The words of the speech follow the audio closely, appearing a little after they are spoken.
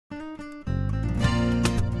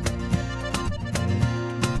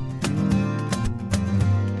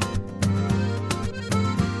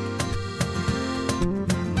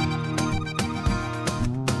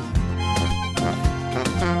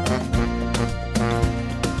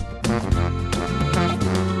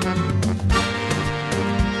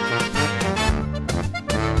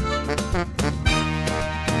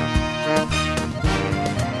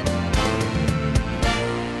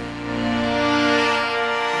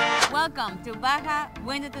Welcome to Baja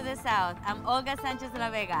Window to the South. I'm Olga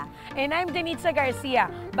SanchezdelaVega. And I'm Denitza Garcia.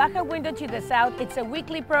 Baja Window to the South, it's a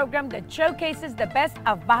weekly program that showcases the best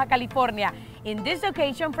of Baja California. In this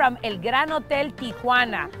occasion from El Gran Hotel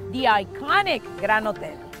Tijuana, the iconic Gran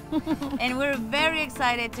Hotel. And we're very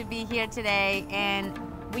excited to be here today, and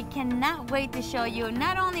we cannot wait to show you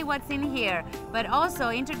not only what's in here, but also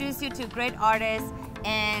introduce you to great artists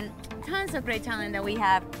and tons of great talent that we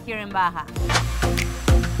have here in Baja.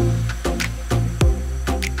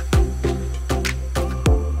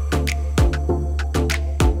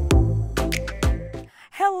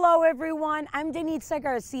 Hello everyone, I'm Denitza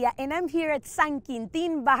Garcia and I'm here at San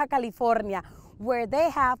Quintin, Baja California, where they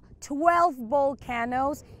have 12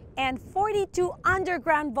 volcanoes and 42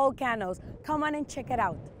 underground volcanoes. Come on and check it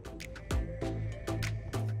out.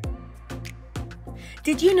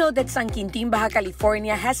 Did you know that San Quintin, Baja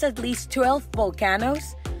California has at least 12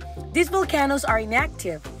 volcanoes? These volcanoes are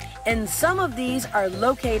inactive, and some of these are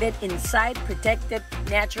located inside protected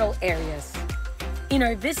natural areas. In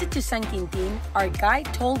our visit to San Quintin, our guide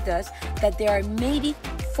told us that there are maybe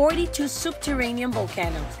 42 subterranean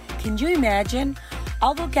volcanoes. Can you imagine?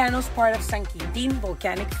 All volcanoes part of San Quintin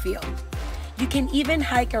volcanic field. You can even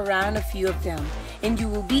hike around a few of them, and you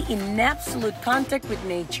will be in absolute contact with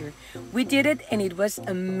nature. We did it, and it was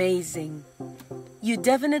amazing. You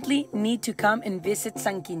definitely need to come and visit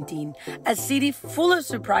San Quintin, a city full of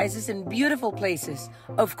surprises and beautiful places.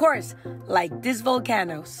 Of course, like these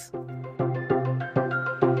volcanoes.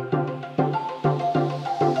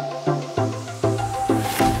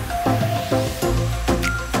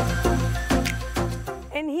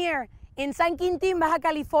 Here in San Quintin, Baja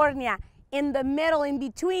California, in the middle, in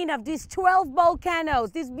between of these 12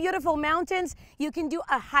 volcanoes, these beautiful mountains, you can do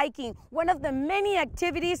a hiking. One of the many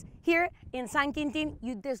activities here in San Quintin.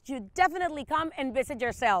 You should definitely come and visit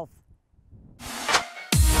yourself.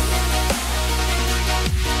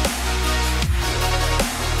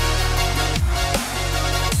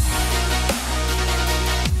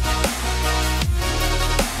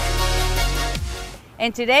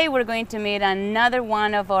 And today we're going to meet another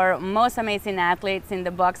one of our most amazing athletes in the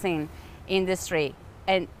boxing industry.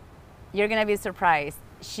 And you're gonna be surprised.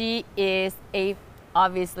 She is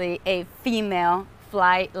obviously a female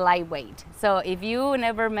lightweight. So if you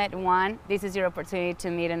never met one, this is your opportunity to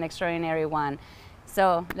meet an extraordinary one.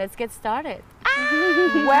 So let's get started.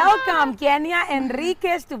 Welcome, Kenia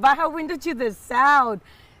Enriquez to Baja Window to the South.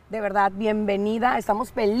 De verdad, bienvenida.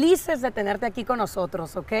 Estamos felices de tenerte aquí con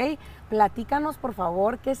nosotros, ¿ok? Platícanos, por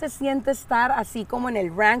favor, ¿qué se siente estar así como en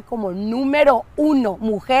el rank como número 1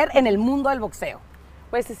 mujer en el mundo del boxeo?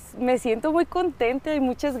 Pues me siento muy contenta y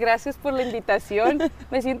muchas gracias por la invitación.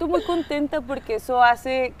 Me siento muy contenta porque eso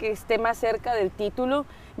hace que esté más cerca del título.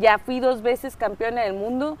 Ya fui 2 veces campeona del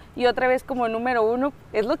mundo y otra vez como número 1.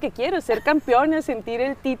 Es lo que quiero, ser campeona, sentir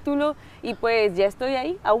el título, y pues ya estoy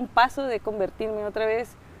ahí, a un paso de convertirme otra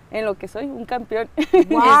vez en lo que soy, un campeón.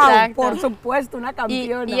 ¡Wow! Exacto. Por supuesto, una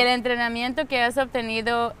campeona. Y el entrenamiento que has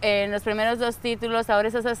obtenido en los primeros 2 títulos, ahora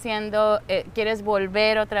estás haciendo, quieres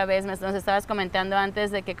volver otra vez, nos estabas comentando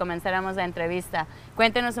antes de que comenzáramos la entrevista.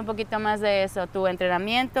 Cuéntenos un poquito más de eso, tu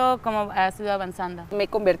entrenamiento, cómo has ido avanzando. Me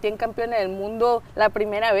convertí en campeona del mundo la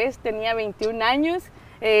primera vez, tenía 21 años.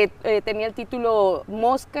 Tenía el título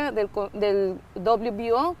Mosca del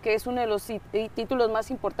WBO, que es uno de los títulos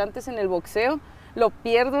más importantes en el boxeo. Lo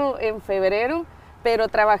pierdo en febrero, pero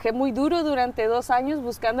trabajé muy duro durante 2 años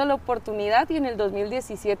buscando la oportunidad, y en el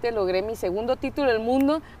 2017 logré mi segundo título del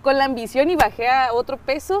mundo con la ambición, y bajé a otro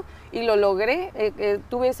peso y lo logré.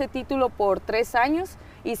 Tuve ese título por 3 años,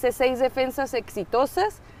 hice 6 defensas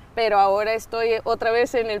exitosas, pero ahora estoy otra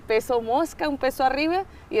vez en el peso mosca, un peso arriba,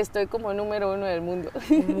 y estoy como número 1 del mundo.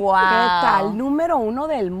 ¡Wow! ¿Qué tal? Número 1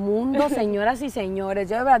 del mundo, señoras y señores.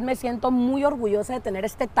 Yo de verdad me siento muy orgullosa de tener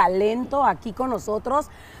este talento aquí con nosotros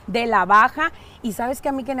de la Baja. Y sabes que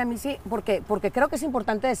a mí sí, porque creo que es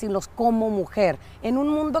importante decirlos como mujer. En un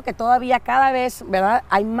mundo que todavía cada vez, ¿verdad?,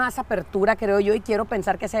 hay más apertura, creo yo, y quiero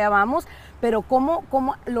pensar que hacia allá vamos, pero cómo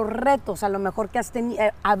los retos a lo mejor que has tenido,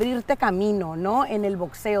 abrirte camino, ¿no?, en el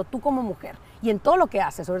boxeo, tú como mujer, y en todo lo que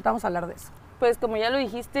haces. Ahorita vamos a hablar de eso. Pues como ya lo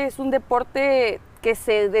dijiste, es un deporte que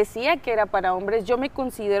se decía que era para hombres. Yo me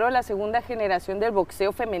considero la segunda generación del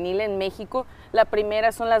boxeo femenil en México. La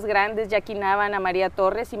primera son las grandes Jackie Nava, Ana María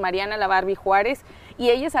Torres y Mariana La Barbie Juárez,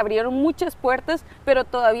 y ellas abrieron muchas puertas, pero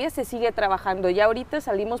todavía se sigue trabajando. Ya ahorita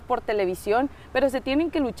salimos por televisión, pero se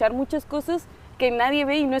tienen que luchar muchas cosas que nadie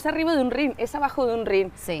ve, y no es arriba de un ring, es abajo de un ring.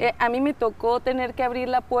 Sí. A mí me tocó tener que abrir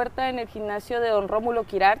la puerta en el gimnasio de don Rómulo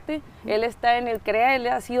Quirarte. Él está en el CREA, él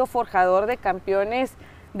ha sido forjador de campeones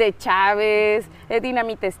de Chávez,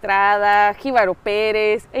 Dinamita Estrada, Jíbaro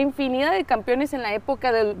Pérez, infinidad de campeones en la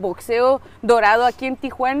época del boxeo dorado aquí en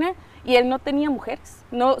Tijuana, y él no tenía mujeres.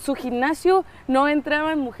 No, su gimnasio no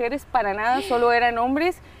entraban mujeres para nada, solo eran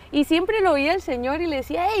hombres. Y siempre lo veía el señor y le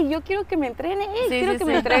decía, hey, yo quiero que me entrene, quiero que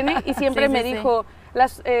me entrene. Y siempre me dijo,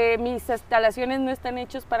 mis instalaciones no están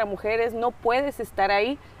hechas para mujeres, no puedes estar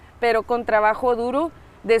ahí. Pero con trabajo duro,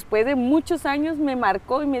 después de muchos años me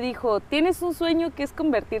marcó y me dijo, tienes un sueño que es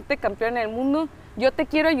convertirte campeona del mundo, yo te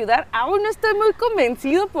quiero ayudar. Aún no estoy muy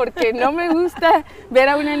convencido porque no me gusta ver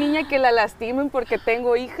a una niña que la lastimen porque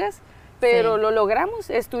tengo hijas, pero lo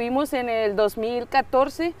logramos. Estuvimos en el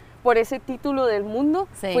 2014 por ese título del mundo.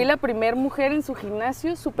 Fui la primera mujer en su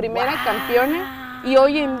gimnasio, su primera campeona, y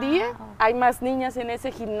hoy en día hay más niñas en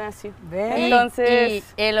ese gimnasio. Entonces,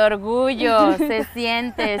 y el orgullo se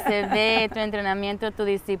siente, se ve, tu entrenamiento, tu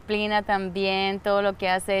disciplina también, todo lo que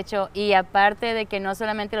has hecho, y aparte de que no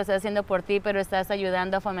solamente lo estás haciendo por ti, pero estás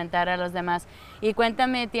ayudando a fomentar a los demás. Y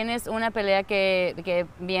cuéntame, ¿tienes una pelea que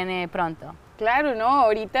viene pronto? Claro, no,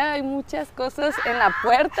 ahorita hay muchas cosas en la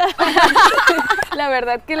puerta. La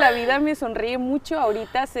verdad que la vida me sonríe mucho.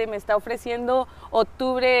 Ahorita se me está ofreciendo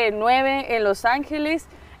octubre 9 en Los Ángeles.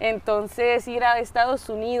 Entonces ir a Estados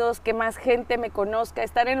Unidos, que más gente me conozca,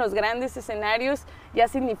 estar en los grandes escenarios, ya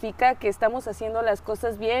significa que estamos haciendo las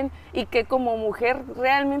cosas bien y que como mujer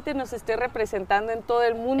realmente nos estoy representando en todo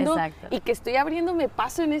el mundo. Exacto. Y que estoy abriéndome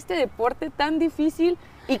paso en este deporte tan difícil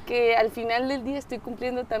y que al final del día estoy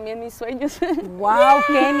cumpliendo también mis sueños. ¡Wow,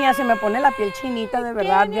 Kenia! Se me pone la piel chinita, de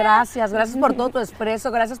verdad. Kenia. Gracias por todo tu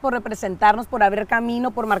esfuerzo, gracias por representarnos, por abrir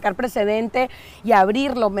camino, por marcar precedente y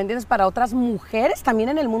abrirlo, ¿me entiendes?, para otras mujeres también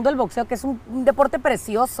en el mundo del boxeo, que es un deporte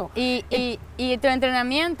precioso. Y tu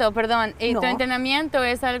entrenamiento, perdón, tu entrenamiento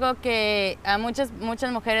es algo que a muchas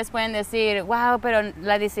mujeres pueden decir, wow, pero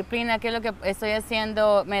la disciplina, ¿qué es lo que estoy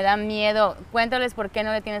haciendo? Me da miedo. Cuéntales por qué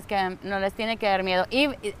no les tiene que dar miedo.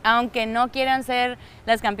 Y aunque no quieran ser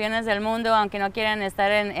las campeonas del mundo, aunque no quieran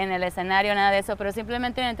estar en el escenario, nada de eso, pero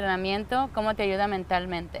simplemente el entrenamiento, ¿cómo te ayuda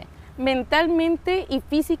mentalmente? Mentalmente y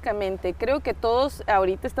físicamente. Creo que todos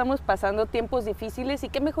ahorita estamos pasando tiempos difíciles y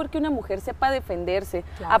qué mejor que una mujer sepa defenderse.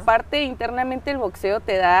 Claro. Aparte, internamente el boxeo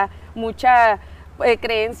te da mucha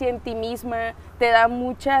creencia en ti misma, te da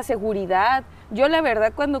mucha seguridad. Yo la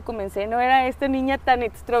verdad cuando comencé no era esta niña tan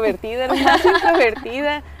extrovertida, era más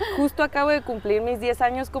introvertida. Justo acabo de cumplir mis 10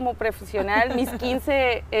 años como profesional, mis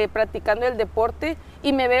 15 practicando el deporte,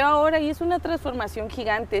 y me veo ahora y es una transformación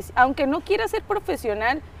gigante. Aunque no quieras ser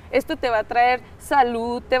profesional, esto te va a traer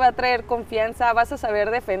salud, te va a traer confianza, vas a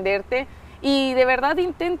saber defenderte. Y de verdad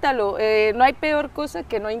inténtalo, no hay peor cosa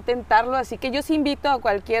que no intentarlo, así que yo sí invito a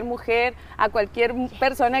cualquier mujer, a cualquier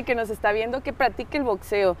persona que nos está viendo que practique el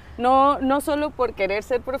boxeo, no solo por querer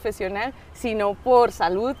ser profesional, sino por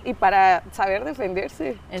salud y para saber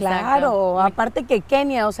defenderse. Claro, aparte que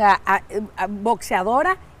Kenia, o sea,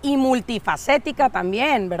 boxeadora y multifacética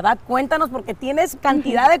también, ¿verdad? Cuéntanos, porque tienes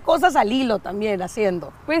cantidad de cosas al hilo también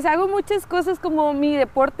haciendo. Pues hago muchas cosas como mi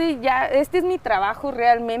deporte, ya este es mi trabajo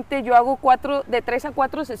realmente. Yo hago de 3 a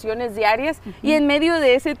 4 sesiones diarias y en medio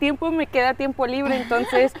de ese tiempo me queda tiempo libre,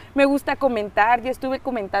 entonces me gusta comentar. Ya estuve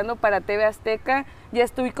comentando para TV Azteca, ya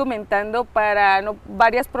estoy comentando para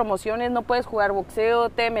varias promociones, No Puedes Jugar Boxeo,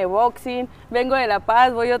 TM Boxing, vengo de La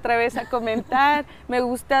Paz, voy otra vez a comentar. Me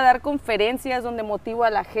gusta dar conferencias donde motivo a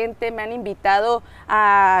la gente, me han invitado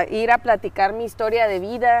a ir a platicar mi historia de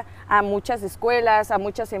vida a muchas escuelas, a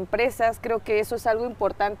muchas empresas. Creo que eso es algo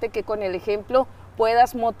importante, que con el ejemplo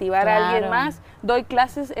puedas motivar a alguien más. Doy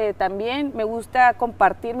clases también, me gusta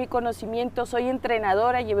compartir mi conocimiento, soy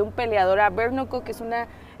entrenadora, llevé un peleador a Bernarda, que es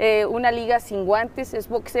una liga sin guantes, es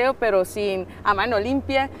boxeo pero a mano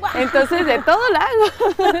limpia, entonces de todo lo hago.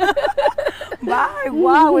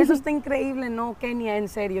 Wow, eso está increíble, ¿no, Kenia? En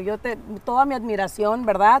serio, toda mi admiración,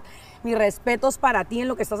 ¿verdad? Mis respetos para ti en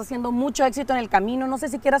lo que estás haciendo, mucho éxito en el camino. No sé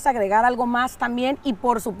si quieras agregar algo más también y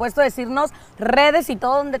por supuesto decirnos redes y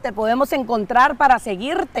todo donde te podemos encontrar para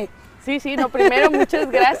seguirte. Sí, primero muchas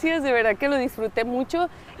gracias, de verdad que lo disfruté mucho,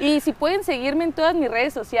 y si pueden seguirme en todas mis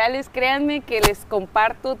redes sociales, créanme que les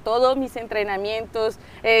comparto todos mis entrenamientos,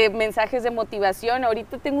 mensajes de motivación.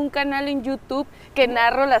 Ahorita tengo un canal en YouTube que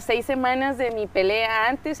narro las 6 semanas de mi pelea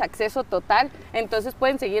antes, acceso total, entonces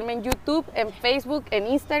pueden seguirme en YouTube, en Facebook, en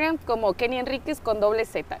Instagram como Kenia Enriquez con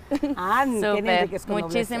Z. Kenia Enriquez con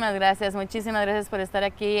muchísimas gracias por estar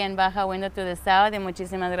aquí en Baja Window to the South, y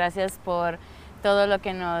muchísimas gracias por todo lo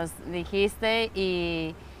que nos dijiste,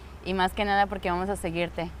 y Y más que nada porque vamos a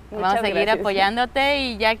seguirte. Muchas Vamos a seguir gracias. apoyándote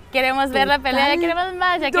y ya queremos ver la pelea, ya queremos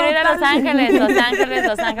más, ya quiero ir a Los Ángeles, Los Ángeles,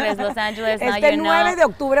 Los Ángeles, Los Ángeles. Este 9 de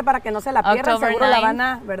octubre, para que no se la pierdan, October seguro la 9. van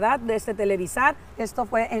a, ¿verdad?, televisar. Esto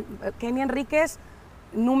fue en Kenia Enriquez,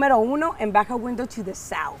 número 1 en Baja Window to the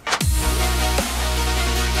South.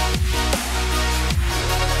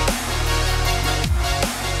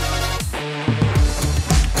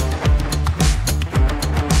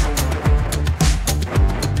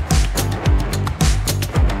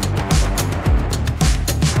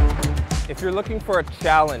 If you're looking for a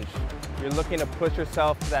challenge, you're looking to push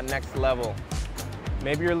yourself to that next level,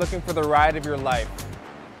 maybe you're looking for the ride of your life,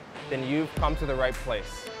 then you've come to the right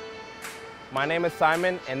place. My name is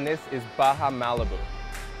Simon and this is Baja Malibu.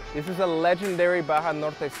 This is a legendary Baja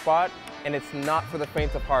Norte spot and it's not for the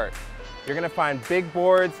faint of heart. You're gonna find big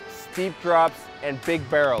boards, steep drops, and big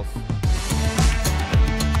barrels.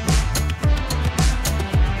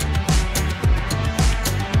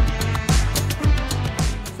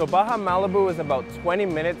 So Baja Malibu is about 20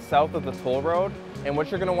 minutes south of the toll road, and what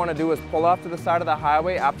you're going to want to do is pull off to the side of the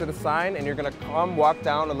highway after the sign, and you're going to come walk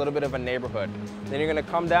down a little bit of a neighborhood. Then you're going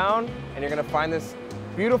to come down and you're going to find this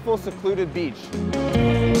beautiful secluded beach.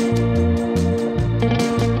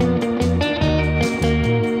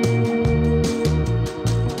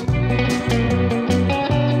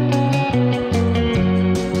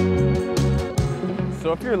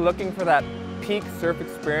 So if you're looking for that peak surf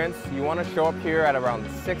experience, you want to show up here at around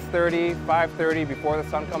 6:30, 5:30 before the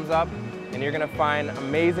sun comes up, and you're going to find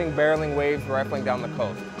amazing barreling waves rifling down the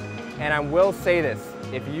coast. And I will say this,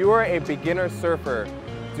 if you are a beginner surfer,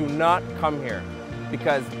 do not come here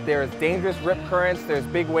because there's dangerous rip currents, there's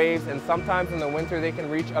big waves, and sometimes in the winter they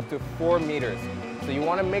can reach up to 4 meters. So you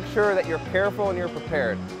want to make sure that you're careful and you're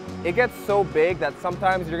prepared. It gets so big that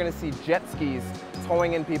sometimes you're going to see jet skis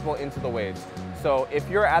towing in people into the waves. So if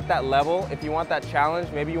you're at that level, if you want that challenge,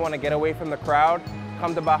 maybe you want to get away from the crowd,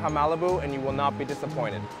 come to Baja Malibu and you will not be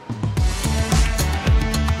disappointed.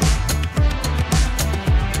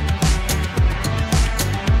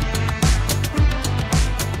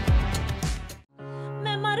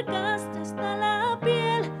 Me marcaste hasta la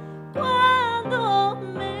piel cuando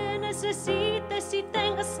me necesites y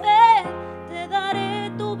tengas sed, te daré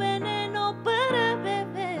tu veneno para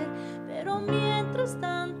beber, pero mientras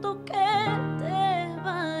tanto que te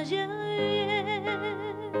vaya bien.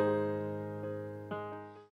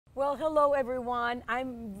 Well, hello everyone.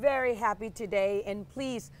 I'm very happy today and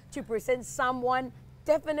pleased to present someone,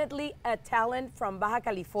 definitely a talent from Baja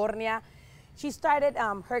California. She started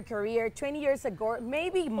her career 20 years ago,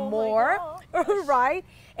 maybe more, right?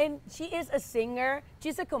 And she is a singer,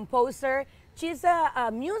 she's a composer, she's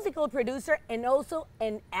a musical producer, and also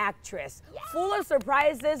an actress. Yes. Full of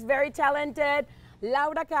surprises, very talented.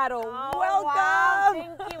 Laura Caro, welcome. Wow,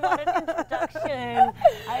 thank you. What an introduction.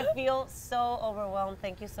 I feel so overwhelmed.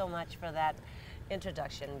 Thank you so much for that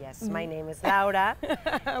introduction. Yes, my name is Laura.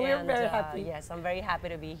 We're very happy. Yes, I'm very happy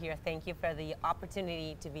to be here. Thank you for the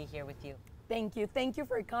opportunity to be here with you. Thank you. Thank you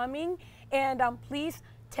for coming. And please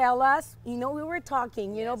tell us, you know, we were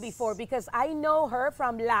talking, you know, before, because I know her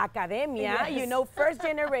from La Academia, you know, first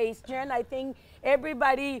generation. I think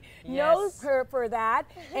everybody knows her for that.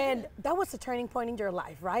 And that was a turning point in your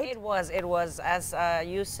life, right? It was. As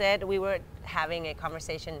you said, we were having a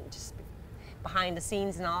conversation just behind the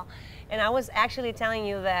scenes and all. And I was actually telling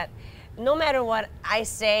you that no matter what I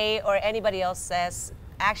say or anybody else says,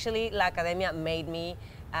 actually La Academia made me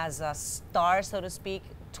as a star, so to speak,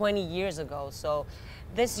 20 years ago. So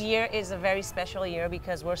this year is a very special year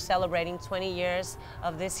because we're celebrating 20 years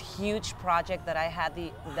of this huge project that I had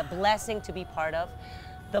the blessing to be part of.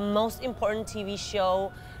 The most important TV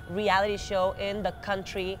show, reality show in the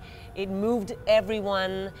country. It moved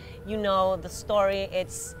everyone, you know, the story.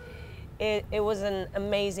 It was an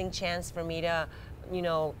amazing chance for me to, you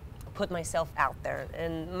know, put myself out there.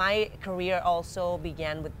 And my career also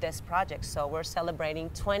began with this project. So we're celebrating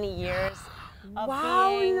 20 years of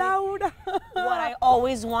being Laura. what I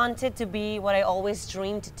always wanted to be, what I always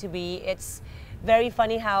dreamed to be. It's very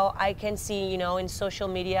funny how I can see, you know, in social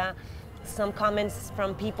media, some comments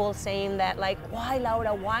from people saying that, like, why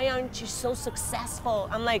Laura, why aren't you so successful?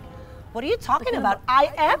 I'm like, what are you talking about?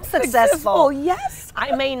 I am successful. Yes.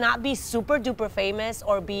 I may not be super duper famous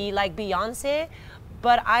or be like Beyonce,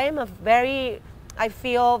 but I am I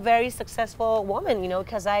feel very successful woman, you know,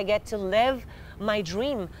 because I get to live my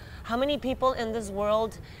dream. How many people in this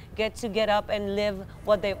world get to get up and live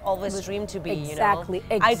what they've always dreamed to be, you know? Exactly.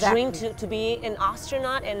 I dreamed to be an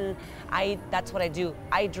astronaut, and that's what I do.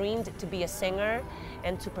 I dreamed to be a singer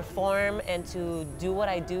and to perform and to do what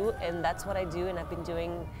I do, and that's what I do, and I've been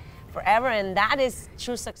doing forever, and that is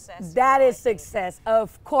true success. That is success,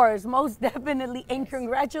 of course, most definitely. And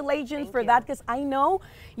congratulations for that, because I know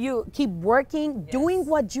you keep working, doing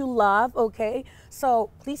what you love, okay? So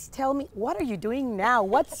please tell me, what are you doing now?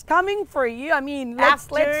 What's coming for you? I mean, let's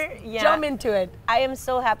jump into it. I am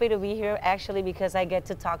so happy to be here, actually, because I get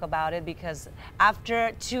to talk about it, because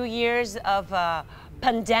after 2 years of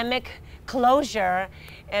pandemic closure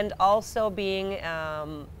and also being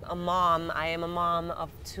a mom, I am a mom of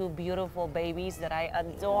 2 beautiful babies that I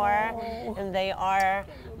adore, and they are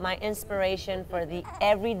my inspiration for the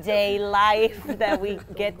everyday life that we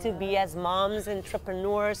get to be as moms,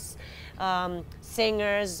 entrepreneurs,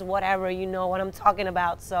 singers, whatever, you know what I'm talking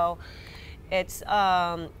about. So it's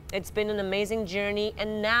been an amazing journey,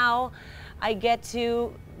 and now I get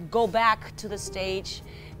to go back to the stage.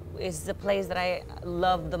 Is the place that I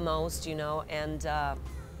love the most, you know, and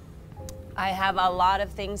I have a lot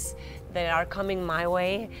of things that are coming my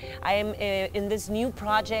way. I am in this new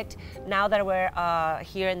project now that we're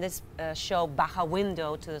here in this show, Baja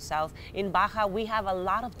Window to the south. In Baja, we have a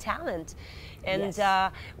lot of talent, and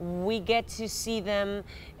we get to see them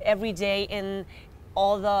every day in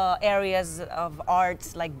all the areas of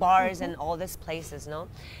arts, like bars and all these places, no?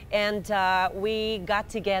 And we got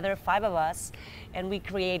together, 5 of us, and we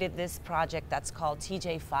created this project that's called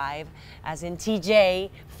TJ5, as in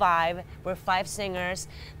TJ5. We're 5 singers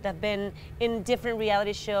that have been in different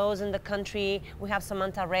reality shows in the country. We have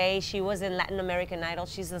Samantha Ray, she was in Latin American Idol.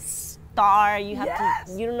 She's a star, you have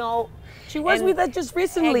to, you know. She was with us just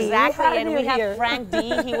recently. Exactly, and we have Frank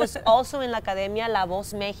D. He was also in La Academia La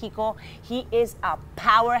Voz Mexico. He is a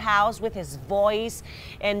powerhouse with his voice,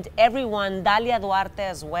 and everyone, Dalia Duarte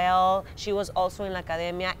as well. She was also in La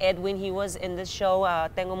Academia. Edwin, he was in this show,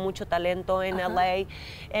 Tengo Mucho Talento in LA.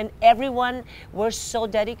 And everyone, we're so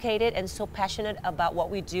dedicated and so passionate about what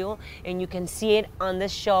we do, and you can see it on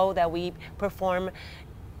this show that we perform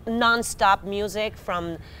non-stop music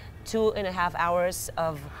from 2.5 hours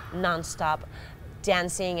of non-stop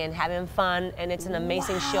dancing and having fun, and it's an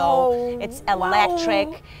amazing show. It's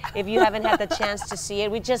electric. If you haven't had the chance to see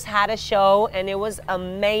it, we just had a show and it was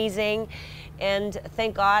amazing. And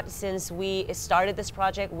thank God, since we started this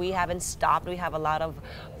project, we haven't stopped. We have a lot of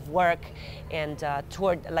work and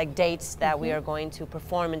tour like dates that we are going to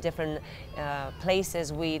perform in different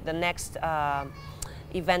places. The next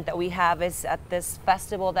event that we have is at this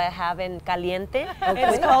festival that I have in Caliente.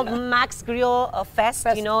 It's called Max Grill Fest.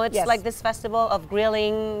 You know, it's like this festival of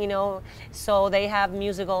grilling, you know. So they have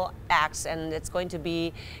musical acts, and it's going to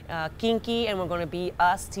be Kinky, and we're going to be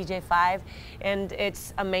us, TJ5, and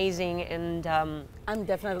it's amazing. And I'm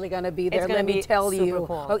definitely going to be there, let me tell you.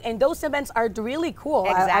 Cool. And those events are really cool.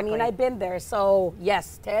 Exactly. I mean, I've been there. So,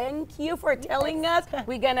 yes, thank you for telling us.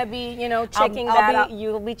 We're going to be, you know, checking that out.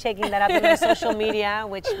 You'll be checking that out on my social media,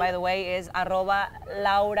 which, by the way, is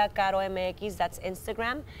 @LauraCaroMX. That's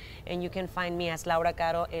Instagram. And you can find me as Laura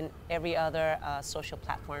Caro in every other social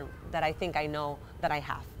platform that I think I know that I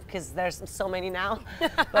have, because there's so many now.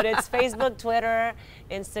 But it's Facebook, Twitter,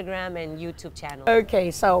 Instagram, and YouTube channel. Okay,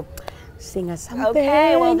 so sing us something.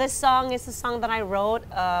 Okay, well, this song is a song that I wrote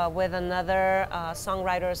with another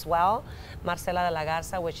songwriter as well, Marcela de la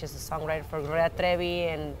Garza, which is a songwriter for Gloria Trevi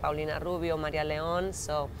and Paulina Rubio, Maria León.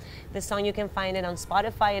 So this song, you can find it on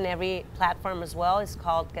Spotify and every platform as well. It's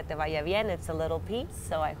called Que Te Vaya Bien. It's a little piece,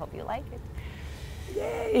 so I hope you like it.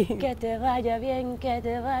 Yay. Que te vaya bien, que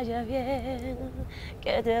te vaya bien,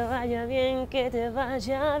 que te vaya bien, que te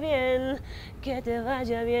vaya bien, que te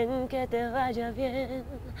vaya bien, que te vaya bien,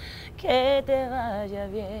 que te vaya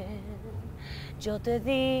bien. Yo te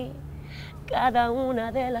di cada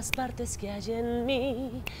una de las partes que hay en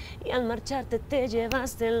mí, y al marcharte te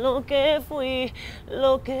llevaste lo que fui,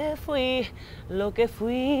 lo que fui, lo que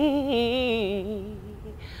fui.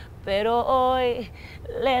 Pero hoy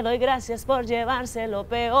le doy gracias por llevarse lo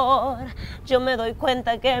peor. Yo me doy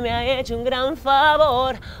cuenta que me ha hecho un gran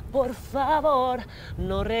favor. Por favor,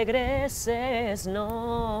 no regreses,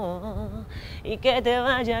 no. Y que te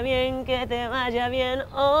vaya bien, que te vaya bien,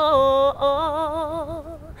 oh,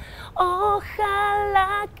 oh.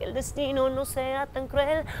 Ojalá que el destino no sea tan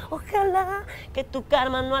cruel. Ojalá que tu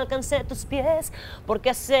karma no alcance tus pies,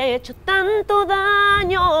 porque has hecho tanto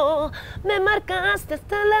daño. Me marcaste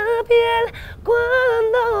hasta la piel.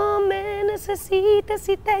 Cuando me necesites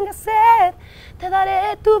y tengas sed, te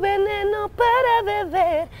daré tu veneno para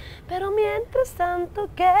beber. Pero mientras tanto,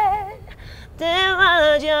 que te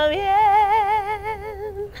vaya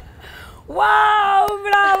bien. Wow,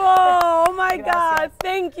 bravo! Oh my God,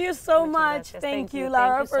 thank you so much. Thank you,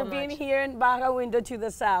 Laura, for being here in Baja Window to the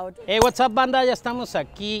South. Hey, what's up, banda? Ya estamos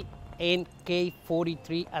aquí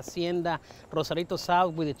NK43 Hacienda, Rosarito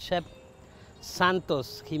South, with the chef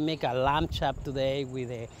Santos. He make a lamb chop today with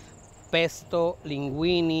a pesto,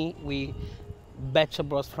 linguine, with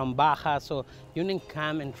vegetables from Baja. So you can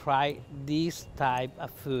come and try this type of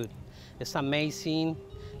food. It's amazing.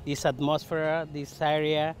 This atmosphere, this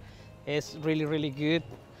area is really, really good.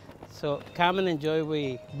 So come and enjoy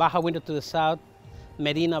with Baja Window to the south,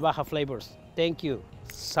 Medina Baja flavors. Thank you.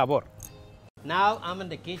 Sabor. Now I'm in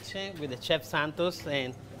the kitchen with the Chef Santos,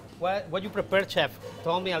 and what you prepare, Chef?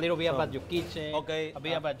 Tell me a little bit about your kitchen, okay, a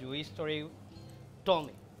bit about your history. Tell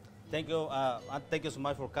me. Thank you. Thank you so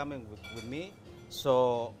much for coming with me.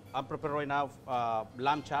 So I'm preparing right now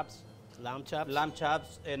lamb chops. Lamb chops? Lamb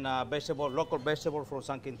chops and local vegetable from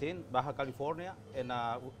San Quintin, Baja California. And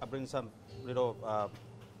I bring some little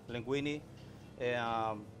linguine,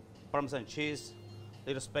 Parmesan cheese,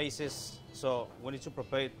 little spices. So we need to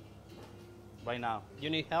prepare it right now.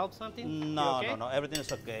 You need help something? No, okay? no, everything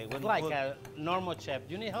is okay. It's like a normal chef.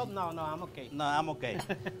 You need help? No, I'm okay. No, I'm okay.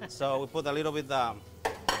 So we put a little bit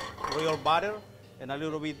real butter and a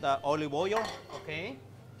little bit olive oil. Okay.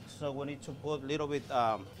 So we need to put a little bit.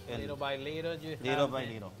 Little by little, little by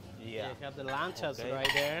little. Yeah. You have the lamb chops right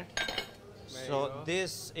there. So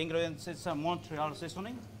this ingredient is a Montreal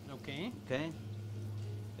seasoning. Okay. Okay.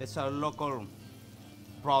 It's a local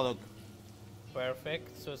product.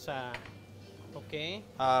 Perfect. So it's okay.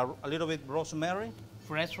 A little bit rosemary.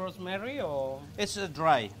 Fresh rosemary or? It's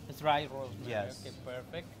dry. It's dry rosemary. Yes. Okay,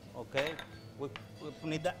 perfect. Okay. We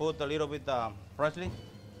need to put a little bit parsley.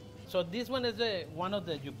 So this one is one of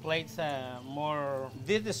your plates more.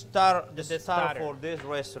 This is the star starter. for this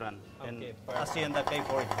restaurant in perfect. Hacienda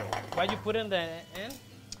K43. What you put in the end?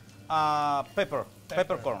 Peppercorn.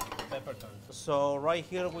 Peppercorn. So right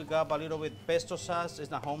here we got a little bit pesto sauce. It's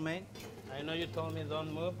not homemade. I know you told me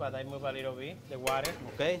don't move, but I move a little bit, the water.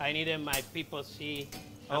 Okay. I needed my people see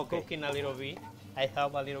I'm cooking a little bit. I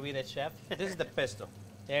help a little bit the chef. This is the pesto.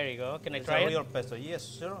 There you go. Can I It's try a it? real pesto.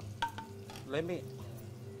 Yes, sure. Let me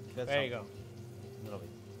get There some. you go. A little bit.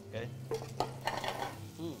 Okay.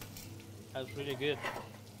 That's really good.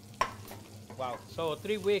 Wow. So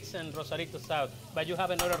 3 weeks in Rosarito South, but you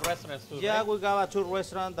have another restaurant too, Yeah, right? we got 2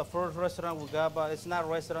 restaurants. The first restaurant we got, it's not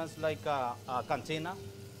restaurants like a cantina.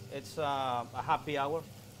 It's a happy hour.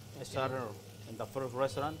 I started in the first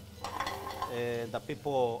restaurant. The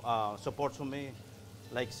people support to me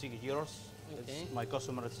like 6 years. Okay. My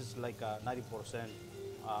customers is like 90%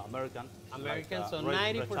 American. Americans, like, so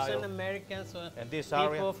 90% retired. Americans. So in this people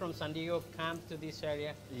area. from San Diego come to this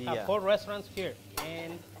area. Yeah. Have 4 restaurants here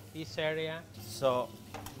in this area. So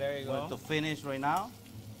There you we're go. to finish right now.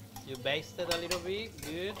 You baste it a little bit,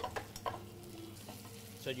 good.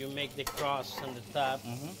 So you make the crust on the top.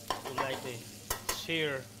 You like the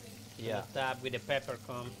sear on the top with the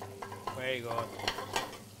peppercorn. Very good.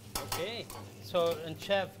 Okay. So, and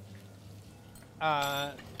chef,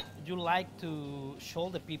 you like to show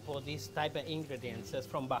the people this type of ingredients that's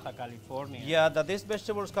from Baja California. Yeah, these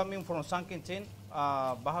vegetables coming from San Quintin,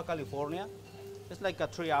 Baja California. It's like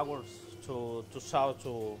 3 hours to south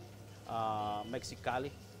to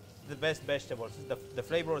Mexicali. The best vegetables. The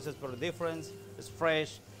flavors is very different. It's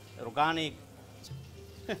fresh, organic.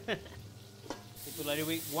 It's a little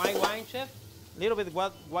bit white wine, chef? Little bit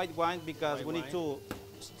white wine because White we need wine. to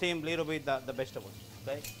steam a little bit the vegetables.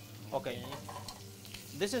 Okay. Okay.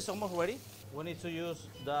 This is almost ready. We need to use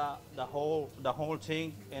the whole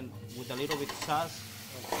thing and with a little bit sauce.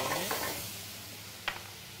 Okay.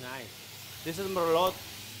 Nice. This is Merlot.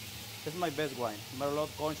 This is my best wine. Merlot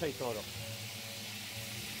Concha y Toro.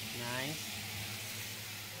 Nice.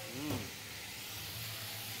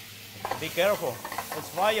 Be careful. It's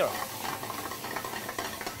fire.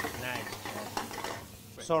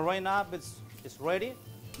 Nice. So right now it's ready.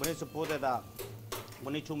 We need to put it up.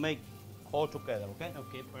 We need to make all together, okay?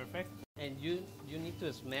 Okay, perfect. And you need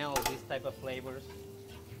to smell these type of flavors.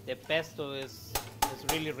 The pesto is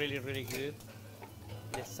really, really, really good.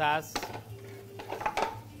 The sauce.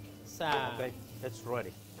 Okay, it's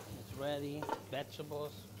ready. It's ready.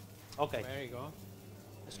 Vegetables. Okay. There you go.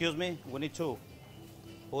 Excuse me. We need to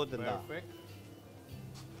put in Perfect.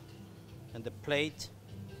 the plate.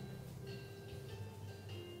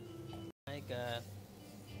 My God.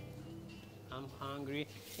 I'm hungry.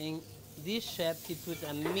 And this chef, he put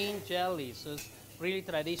a mint jelly, so it's really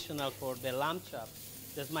traditional for the lamb chop.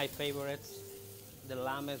 That's my favorites. The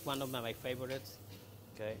lamb is one of my favorites.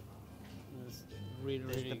 Okay. It's really, This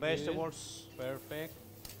really is the good. vegetables. Perfect.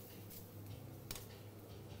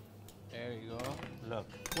 There you go. Look.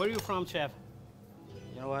 Where are you from, chef?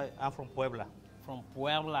 You know what? I'm from Puebla. From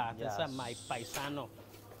Puebla. That's Yes. my paisano.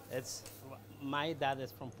 It's my dad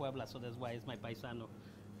is from Puebla, so that's why it's my paisano.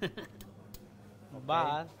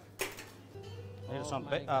 But There's oh some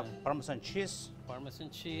my God. Parmesan cheese, Parmesan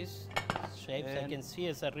cheese shapes. I And- can see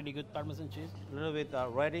it's a really good Parmesan cheese. a little bit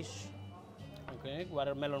reddish. Okay,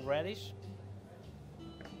 watermelon radish.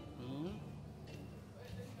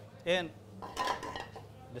 And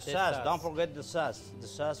the The sauce, sauce. don't forget the sauce. The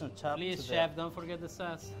sauce on top. Please, to the- chef, don't forget the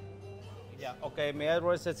sauce. Yeah, okay, my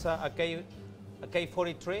address is a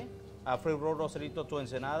K43, Free Road, Rosarito to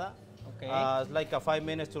Ensenada. Okay. It's like 5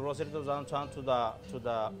 minutes to Rosarito downtown to the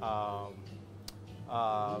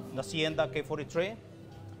Hacienda K43.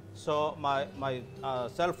 So my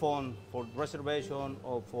cell phone for reservation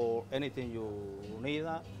or for anything you need,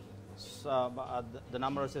 the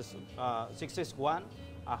number is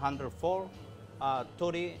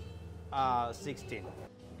 661-104-3016.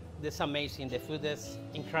 This is amazing. The food is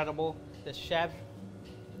incredible. The chef,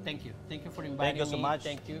 thank you. Thank you for inviting you so me. much.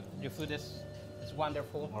 Thank you. Your food is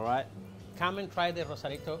wonderful. All right. Come and try the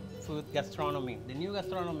Rosarito food gastronomy. The new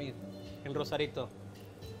gastronomy in Rosarito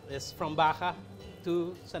is from Baja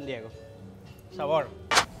to San Diego. Sabor.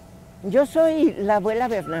 Yo soy la abuela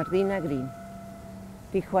Bernardina Green,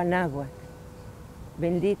 tijuanagua.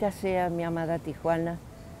 Bendita sea mi amada Tijuana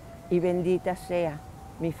y bendita sea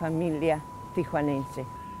mi familia tijuanense.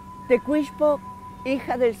 Tecuichpo,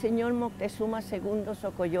 hija del señor Moctezuma II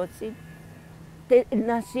Xocoyotzin,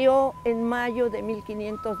 nació en mayo de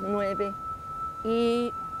 1509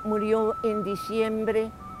 y murió en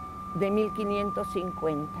diciembre de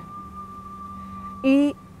 1550.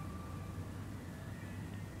 Y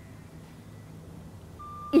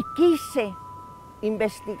quise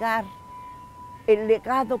investigar el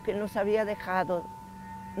legado que nos había dejado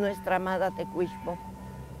nuestra amada Tecuichpo.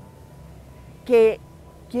 Que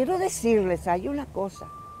quiero decirles, hay una cosa,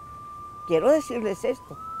 quiero decirles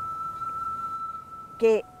esto,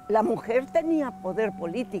 que la mujer tenía poder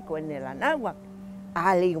político en el Anáhuac,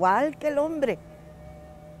 al igual que el hombre,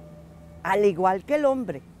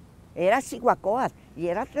 era Cihuacóatl y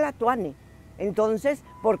era Tlatoani. Entonces,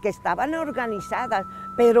 porque estaban organizadas,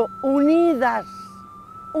 pero unidas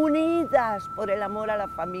por el amor a la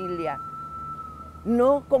familia,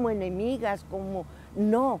 no como enemigas,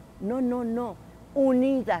 no,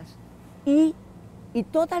 unidas. Y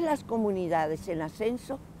todas las comunidades en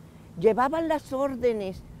ascenso llevaban las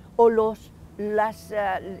órdenes o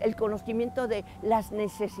el conocimiento de las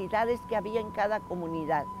necesidades que había en cada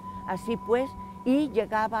comunidad. Así pues, y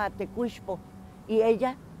llegaba a Tecuichpo y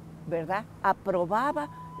ella, ¿verdad?, aprobaba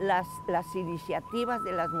las iniciativas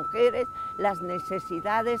de las mujeres, las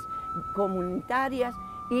necesidades comunitarias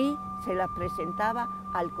y se las presentaba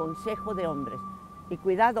al Consejo de Hombres. Y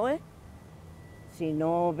cuidado, si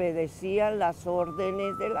no obedecían las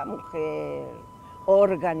órdenes de la mujer,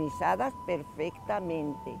 organizadas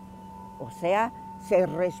perfectamente. O sea, se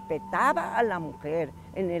respetaba a la mujer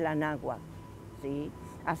en el Anáhuac, ¿sí?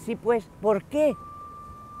 Así pues, ¿por qué?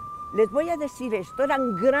 Les voy a decir esto,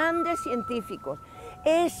 eran grandes científicos.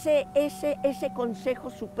 Ese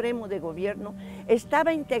Consejo Supremo de Gobierno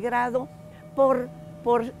estaba integrado por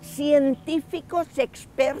científicos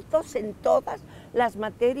expertos en todas las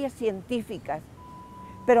materias científicas.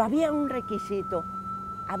 Pero había un requisito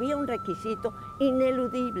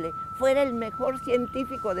ineludible, fuera el mejor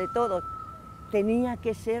científico de todos, tenía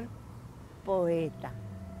que ser poeta,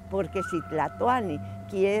 porque si Tlatoani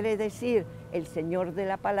quiere decir el Señor de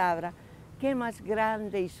la Palabra, qué más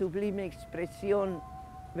grande y sublime expresión,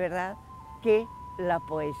 ¿verdad?, que la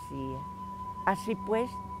poesía. Así pues,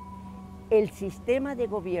 el sistema de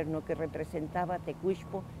gobierno que representaba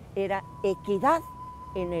Tecuichpo era equidad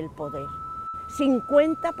en el poder.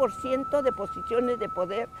 50% de posiciones de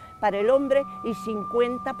poder para el hombre y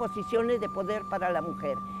 50 posiciones de poder para la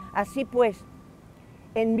mujer. Así pues,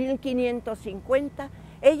 en 1550,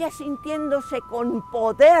 ella sintiéndose con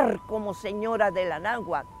poder como señora del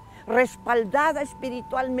Anáhuac, respaldada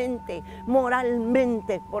espiritualmente,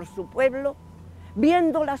 moralmente por su pueblo,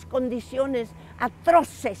 viendo las condiciones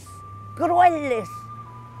atroces, crueles,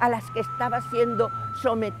 a las que estaba siendo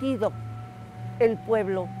sometido el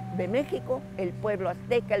pueblo de México, el pueblo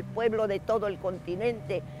azteca, el pueblo de todo el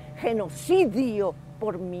continente, genocidio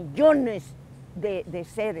por millones de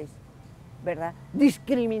seres, ¿verdad?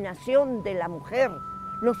 Discriminación de la mujer,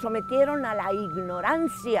 nos sometieron a la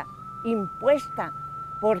ignorancia impuesta,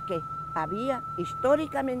 porque había,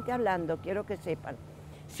 históricamente hablando, quiero que sepan,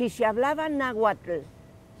 si se hablaba náhuatl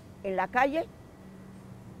en la calle,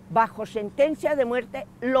 bajo sentencia de muerte,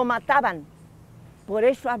 lo mataban. Por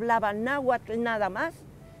eso hablaban náhuatl nada más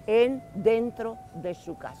dentro de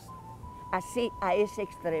su casa. Así, a ese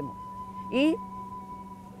extremo. Y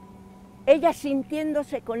ella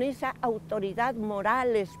sintiéndose con esa autoridad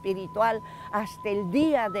moral, espiritual, hasta el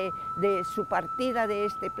día de su partida de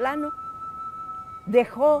este plano,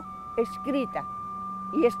 dejó escrita,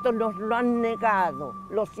 y esto nos lo han negado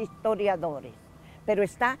los historiadores, pero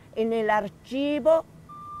está en el archivo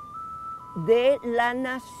de la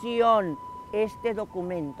nación, este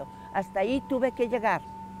documento. Hasta ahí tuve que llegar.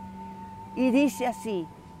 Y dice así: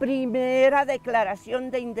 primera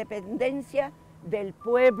declaración de independencia del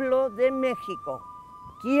pueblo de México.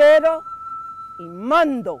 Quiero y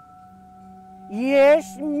mando, y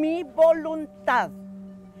es mi voluntad,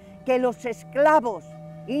 que los esclavos,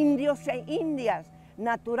 indios e indias,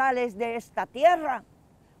 naturales de esta tierra,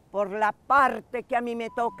 por la parte que a mí me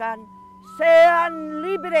tocan, sean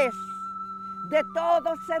libres de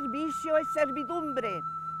todo servicio y servidumbre,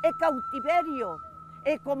 y cautiverio,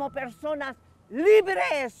 y como personas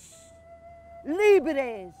libres,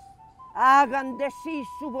 libres, hagan de sí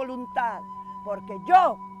su voluntad, porque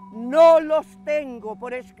yo no los tengo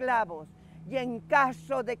por esclavos, y en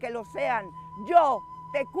caso de que lo sean, yo,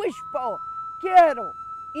 Tecuichpo, quiero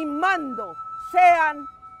y mando sean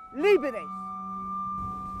libres.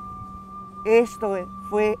 Esto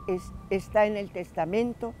está en el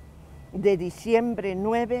testamento de diciembre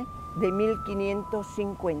 9 de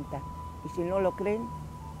 1550. Y si no lo creen,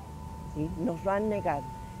 ¿sí?, nos lo han negado.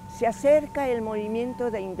 Se acerca el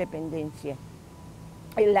movimiento de independencia,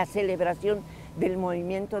 en la celebración del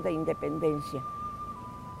movimiento de independencia.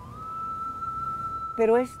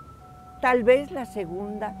 Pero es tal vez la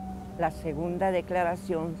segunda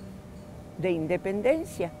declaración de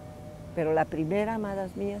independencia. Pero la primera,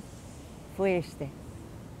 amadas mías, fue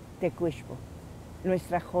Tecuichpo,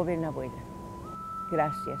 nuestra joven abuela.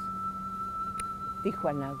 Gracias. Dijo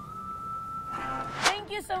Anago.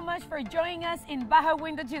 Thank you so much for joining us in Baja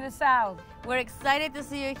Window to the South. We're excited to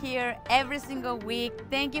see you here every single week.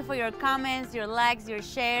 Thank you for your comments, your likes, your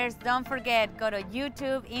shares. Don't forget, go to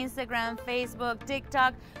YouTube, Instagram, Facebook,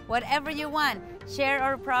 TikTok, whatever you want. Share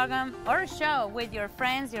our program or show with your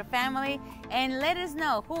friends, your family, and let us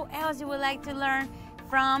know who else you would like to learn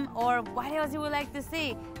from or what else you would like to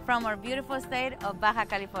see from our beautiful state of Baja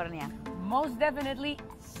California. Most definitely.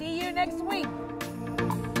 See you next week.